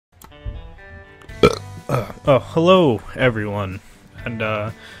Hello everyone,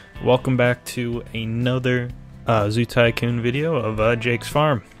 and welcome back to another Zoo Tycoon video of Jake's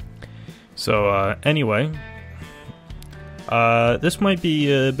Farm. So anyway, this might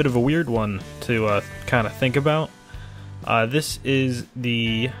be a bit of a weird one to kind of think about. This is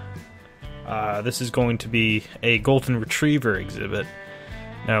going to be a golden retriever exhibit.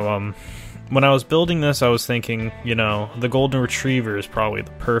 Now, when I was building this, I was thinking, you know, the golden retriever is probably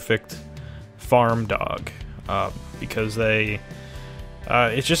the perfect farm dog, because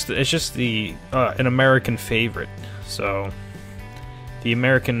it's just an American favorite. So it's the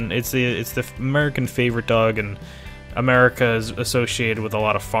American favorite dog, and America is associated with a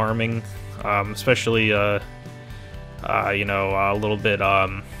lot of farming, especially you know, a little bit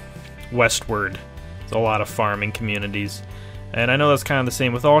westward. There's a lot of farming communities, and I know that's kind of the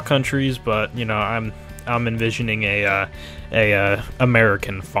same with all countries, but you know, I'm envisioning a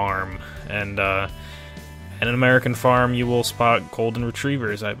American farm. And in an American farm, you will spot golden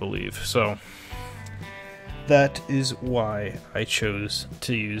retrievers, I believe. So that is why I chose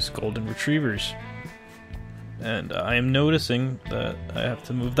to use golden retrievers. And I am noticing that I have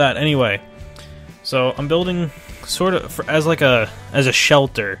to move that anyway. So I'm building sort of as a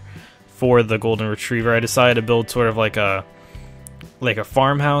shelter for the golden retriever. I decided to build sort of like a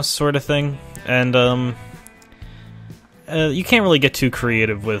farmhouse sort of thing, and you can't really get too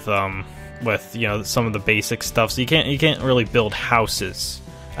creative with you know, some of the basic stuff. So you can't really build houses,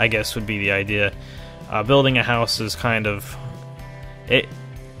 I guess would be the idea. Building a house is kind of it.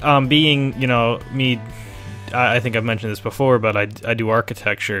 Being, you know, me, I think I've mentioned this before, but I do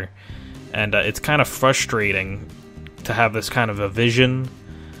architecture, and it's kind of frustrating to have this kind of a vision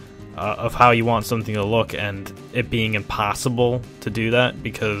of how you want something to look, and it being impossible to do that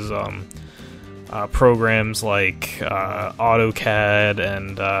because programs like AutoCAD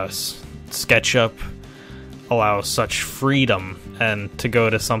and SketchUp allow such freedom, and to go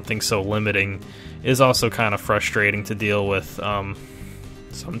to something so limiting is also kind of frustrating to deal with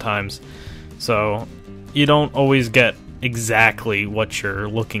sometimes. So you don't always get exactly what you're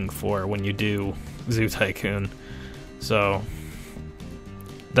looking for when you do Zoo Tycoon. So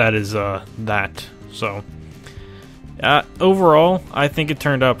that is that. So overall, I think it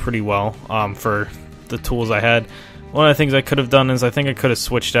turned out pretty well for the tools I had. One of the things I could have done is I think I could have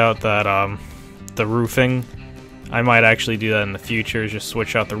switched out that the roofing. I might actually do that in the future, just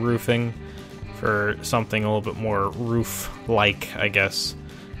switch out the roofing for something a little bit more roof-like, I guess.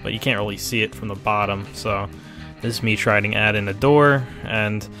 But you can't really see it from the bottom, so this is me trying to add in a door.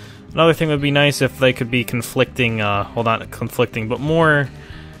 And another thing that would be nice if they could be conflicting, well, not conflicting, but more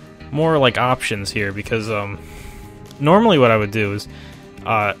like options here, because normally what I would do is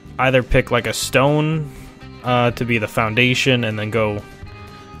either pick like a stone to be the foundation and then go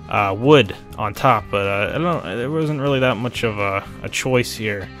wood on top, but I don't know, there wasn't really that much of a choice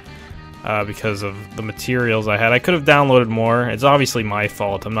here because of the materials I had. I could have downloaded more. It's obviously my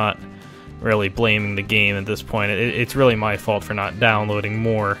fault. I'm not really blaming the game at this point. It's really my fault for not downloading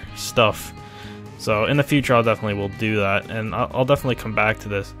more stuff. So in the future, I'll definitely will do that, and I'll definitely come back to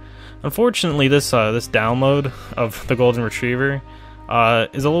this. Unfortunately, this download of the golden retriever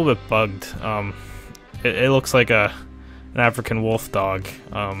is a little bit bugged. It looks like an African wolf dog,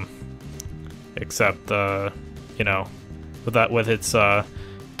 except you know, with its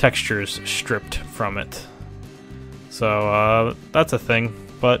textures stripped from it. So that's a thing,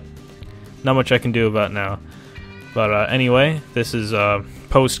 but not much I can do about now. But anyway, this is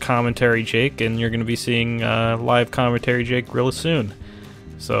post commentary Jake, and you're going to be seeing live commentary Jake real soon.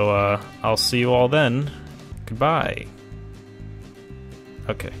 So I'll see you all then. Goodbye.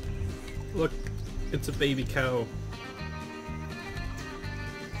 Okay. Look, it's a baby cow.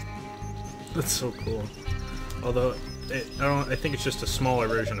 That's so cool. Although I think it's just a smaller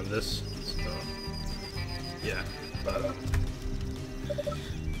version of this. So yeah, but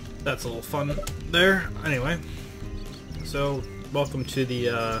that's a little fun there. Anyway, so welcome to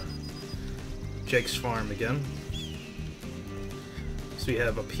the Jake's Farm again. So we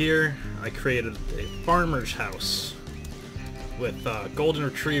have up here, I created a farmer's house with golden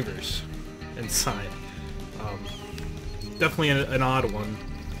retrievers inside. Definitely an odd one.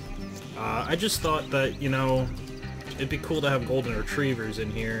 I just thought that, you know, it'd be cool to have golden retrievers in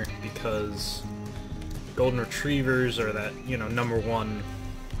here, because golden retrievers are that, you know, #1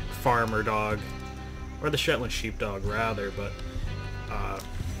 farmer dog, or the Shetland sheepdog rather, but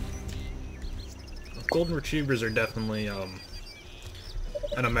golden retrievers are definitely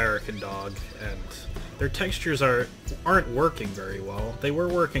an American dog, and their textures aren't working very well. They were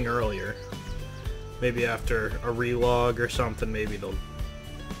working earlier. Maybe after a relog or something, maybe they'll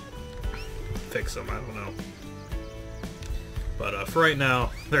fix them, I don't know. But for right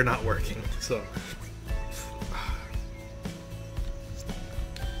now, they're not working, so...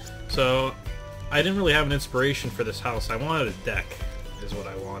 So, I didn't really have an inspiration for this house. I wanted a deck, is what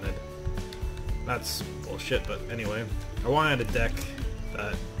I wanted. That's bullshit, but anyway. I wanted a deck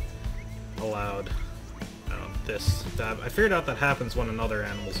that allowed this. I figured out that happens when another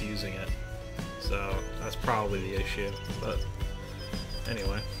animal's using it. So, that's probably the issue. But,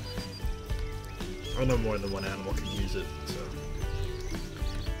 anyway. I know more than one animal can use it,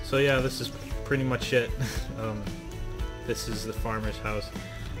 so yeah, this is pretty much it. This is the farmer's house.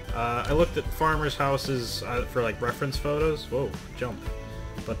 I looked at farmers' houses for like reference photos. Whoa, jump!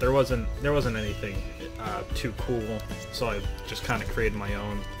 But there wasn't anything too cool, so I just kind of created my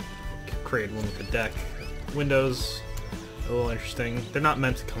own. Created one with a deck, windows, a little interesting. They're not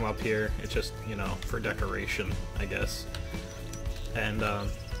meant to come up here. It's just, you know, for decoration, I guess. And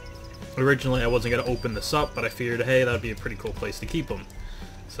originally I wasn't gonna open this up, but I figured, hey, that'd be a pretty cool place to keep them.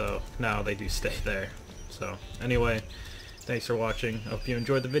 So now they do stay there. So anyway. Thanks for watching. I hope you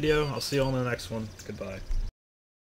enjoyed the video. I'll see you all in the next one. Goodbye.